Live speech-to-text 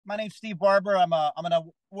My name's Steve Barber. I'm an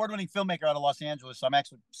award-winning filmmaker out of Los Angeles. So I'm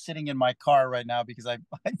actually sitting in my car right now because I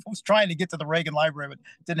was trying to get to the Reagan Library, but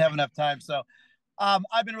didn't have enough time. So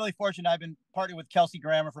I've been really fortunate. I've been partnered with Kelsey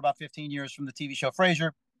Grammer for about 15 years from the TV show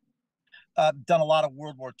Frasier. Done a lot of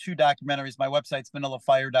World War II documentaries. My website's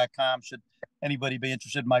vanillafire.com. Should anybody be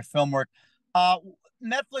interested in my film work? Uh,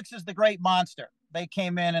 Netflix is the great monster. They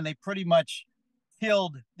came in and they pretty much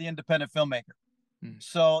killed the independent filmmaker.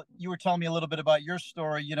 So you were telling me a little bit about your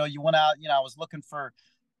story. You went out, I was looking for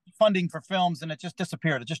funding for films and it just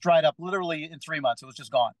disappeared. It just dried up literally in 3 months. It was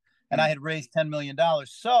just gone. And I had raised $10 million.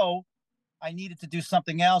 So I needed to do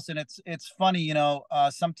something else. And it's funny,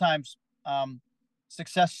 sometimes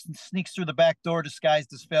success sneaks through the back door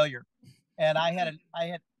disguised as failure. And I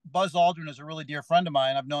had Buzz Aldrin is a really dear friend of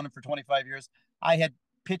mine. I've known him for 25 years. I had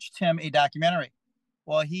pitched him a documentary.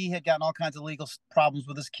 Well, he had gotten all kinds of legal problems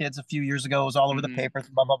with his kids a few years ago. It was all over the papers,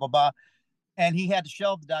 blah, blah, blah, blah. And he had to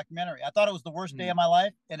shelve the documentary. I thought it was the worst day of my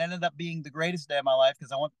life. It ended up being the greatest day of my life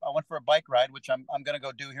because I went for a bike ride, which I'm going to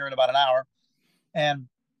go do here in about an hour. And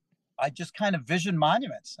I just kind of visioned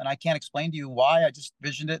monuments. And I can't explain to you why. I just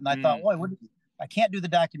visioned it. And I thought, well, I can't do the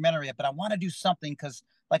documentary yet, but I want to do something because,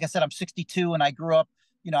 like I said, I'm 62 and I grew up,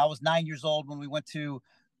 I was 9 years old when we went to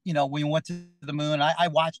the moon. I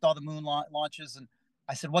watched all the moon launches and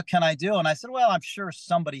I said, what can I do? And I said, well, I'm sure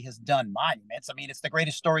somebody has done monuments. I mean, it's the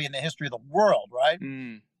greatest story in the history of the world, right?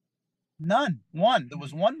 None. One. There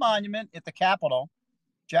was one monument at the Capitol,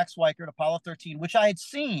 Jack Swikert, Apollo 13, which I had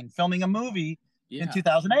seen filming a movie in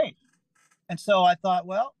 2008. And so I thought,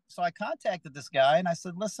 so I contacted this guy and I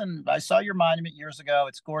said, listen, I saw your monument years ago.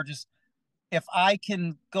 It's gorgeous. If I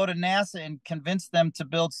can go to NASA and convince them to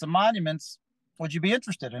build some monuments, would you be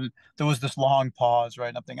interested? And there was this long pause, right?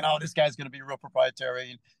 And I'm thinking, oh, this guy's going to be real proprietary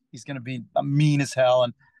and he's going to be mean as hell.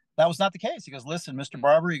 And that was not the case. He goes, listen, Mr.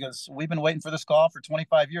 Barber, he goes, we've been waiting for this call for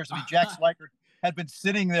 25 years. I mean, Jack Swikert had been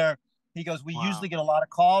sitting there. He goes, we usually get a lot of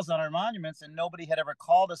calls on our monuments and nobody had ever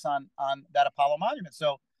called us on that Apollo monument.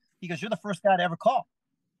 So he goes, you're the first guy to ever call.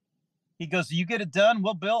 He goes, you get it done,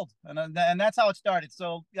 we'll build. And that's how it started.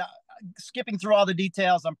 So yeah, skipping through all the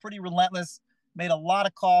details, I'm pretty relentless, made a lot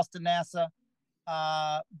of calls to NASA.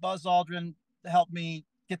 Buzz Aldrin helped me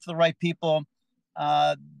get to the right people.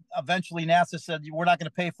 Eventually NASA said, we're not going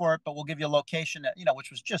to pay for it, but we'll give you a location,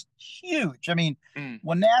 which was just huge. I mean,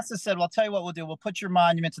 when NASA said, well, I'll tell you what we'll do. We'll put your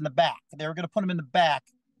monuments in the back. They were going to put them in the back.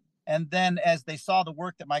 And then as they saw the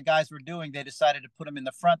work that my guys were doing, they decided to put them in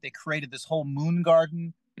the front. They created this whole moon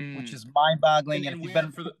garden, which is mind-boggling. And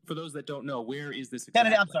where, for those that don't know, where is this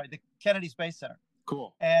exactly? The Kennedy Space Center.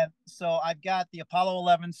 Cool. And so I've got the Apollo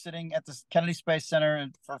 11 sitting at the Kennedy Space Center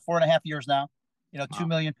for 4.5 years now. 2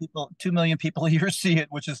 million people a year see it,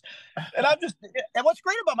 which is, and what's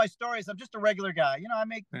great about my story is I'm just a regular guy. I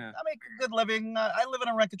make a good living. I live in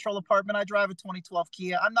a rent control apartment. I drive a 2012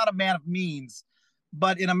 Kia. I'm not a man of means,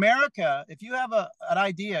 but in America, if you have an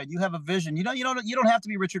idea, you have a vision, you don't have to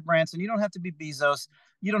be Richard Branson. You don't have to be Bezos.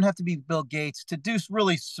 You don't have to be Bill Gates to do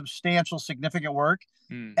really substantial, significant work.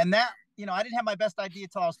 And that, I didn't have my best idea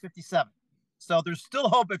until I was 57. So there's still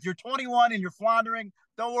hope. If you're 21 and you're floundering,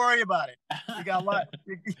 don't worry about it. You got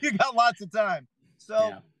lots of time.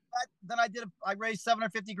 So then I raised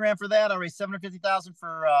 $750,000 for that. I raised $750,000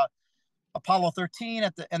 for Apollo 13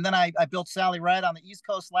 and then I built Sally Ride on the East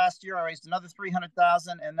Coast last year. I raised another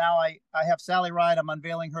 $300,000, and now I have Sally Ride. I'm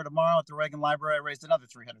unveiling her tomorrow at the Reagan Library. I raised another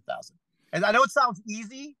 $300,000. And I know it sounds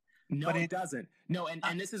easy. No, but it doesn't. No,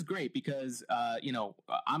 and this is great because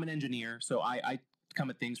I'm an engineer, so I come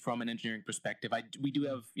at things from an engineering perspective. We do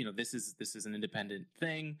have, this is an independent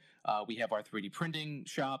thing. We have our 3D printing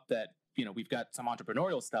shop that, we've got some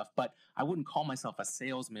entrepreneurial stuff, but I wouldn't call myself a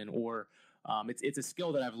salesman or it's a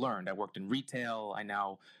skill that I've learned. I worked in retail. I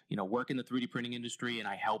now, work in the 3D printing industry and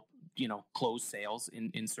I help, close sales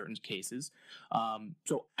in certain cases.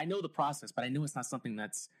 So I know the process, but I know it's not something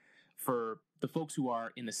that's for the folks who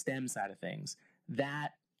are in the STEM side of things.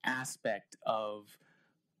 That aspect of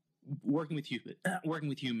working with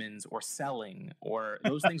humans or selling or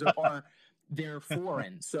those things are they're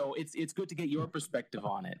foreign. So it's good to get your perspective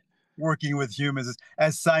on it. Working with humans,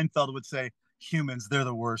 as Seinfeld would say, humans, they're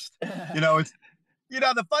the worst. The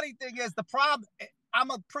funny thing is I'm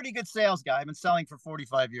a pretty good sales guy. I've been selling for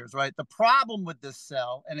 45 years, right? The problem with this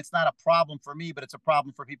sell, and it's not a problem for me, but it's a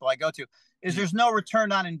problem for people I go to, is there's no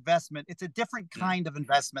return on investment. It's a different kind of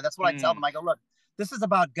investment. That's what I tell them. I go, look, this is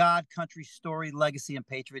about God, country, story, legacy, and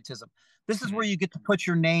patriotism. This is where you get to put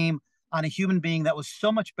your name on a human being that was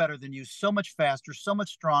so much better than you, so much faster, so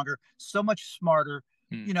much stronger, so much smarter,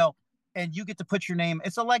 and you get to put your name.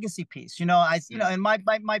 It's a legacy piece, and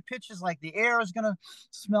my pitch is like the air is going to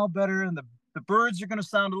smell better and the The birds are going to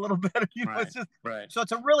sound a little better. Right. It's just, Right. so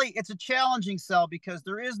it's a challenging sell because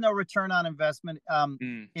there is no return on investment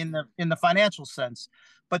in the financial sense.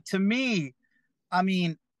 But to me, I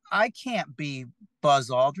mean, I can't be Buzz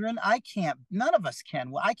Aldrin. None of us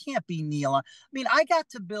can. I can't be Neil. I mean, I got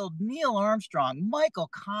to build Neil Armstrong, Michael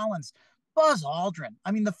Collins, Buzz Aldrin.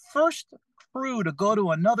 I mean, the first crew to go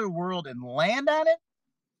to another world and land on it.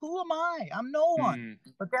 Who am I? I'm no one.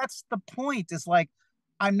 But that's the point. Is like,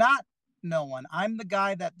 I'm not no one. I'm the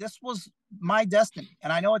guy that this was my destiny.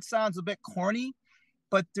 And I know it sounds a bit corny,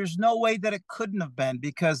 but there's no way that it couldn't have been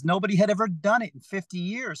because nobody had ever done it in 50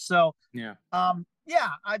 years. So yeah,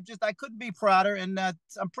 I couldn't be prouder, and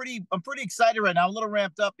I'm pretty excited right now. I'm a little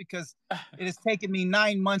ramped up because it has taken me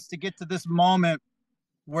 9 months to get to this moment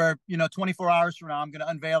where 24 hours from now I'm going to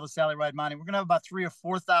unveil the Sally Ride Monument. We're going to have about 3,000 or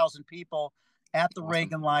 4,000 people at the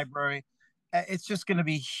Reagan Library. It's just going to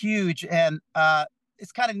be huge, and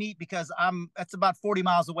it's kind of neat because it's about 40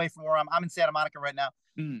 miles away from where I'm in Santa Monica right now.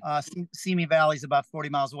 Simi Valley is about 40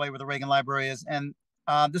 miles away where the Reagan Library is, and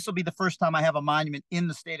this will be the first time I have a monument in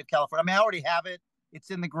the state of California. I mean, I already have it; it's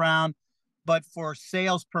in the ground, but for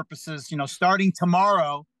sales purposes, starting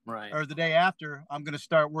tomorrow or the day after, I'm going to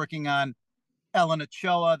start working on Ellen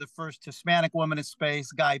Ochoa, the first Hispanic woman in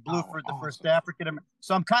space; Guy Bluford, the first African American.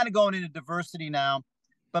 So I'm kind of going into diversity now.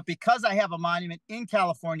 But because I have a monument in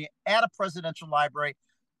California at a presidential library,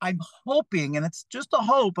 I'm hoping, and it's just a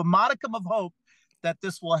hope, a modicum of hope, that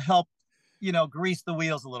this will help, grease the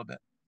wheels a little bit.